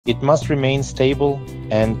It must remain stable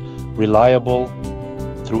and reliable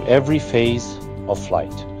through every phase of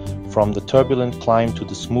flight, from the turbulent climb to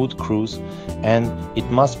the smooth cruise, and it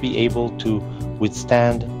must be able to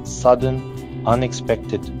withstand sudden,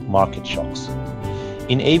 unexpected market shocks.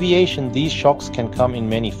 In aviation, these shocks can come in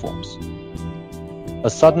many forms. A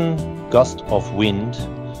sudden gust of wind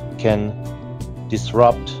can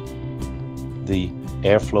disrupt the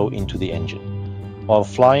airflow into the engine. While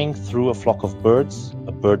flying through a flock of birds,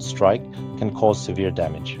 a bird strike can cause severe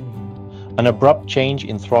damage. An abrupt change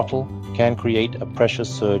in throttle can create a pressure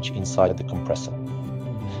surge inside the compressor.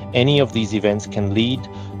 Any of these events can lead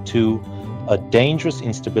to a dangerous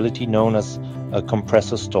instability known as a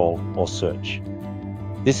compressor stall or surge.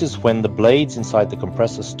 This is when the blades inside the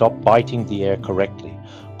compressor stop biting the air correctly,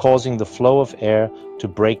 causing the flow of air to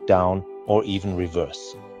break down or even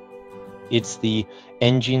reverse. It's the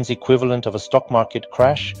engine's equivalent of a stock market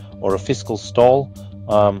crash or a fiscal stall,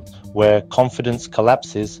 where confidence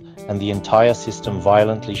collapses and the entire system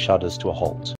violently shudders to a halt.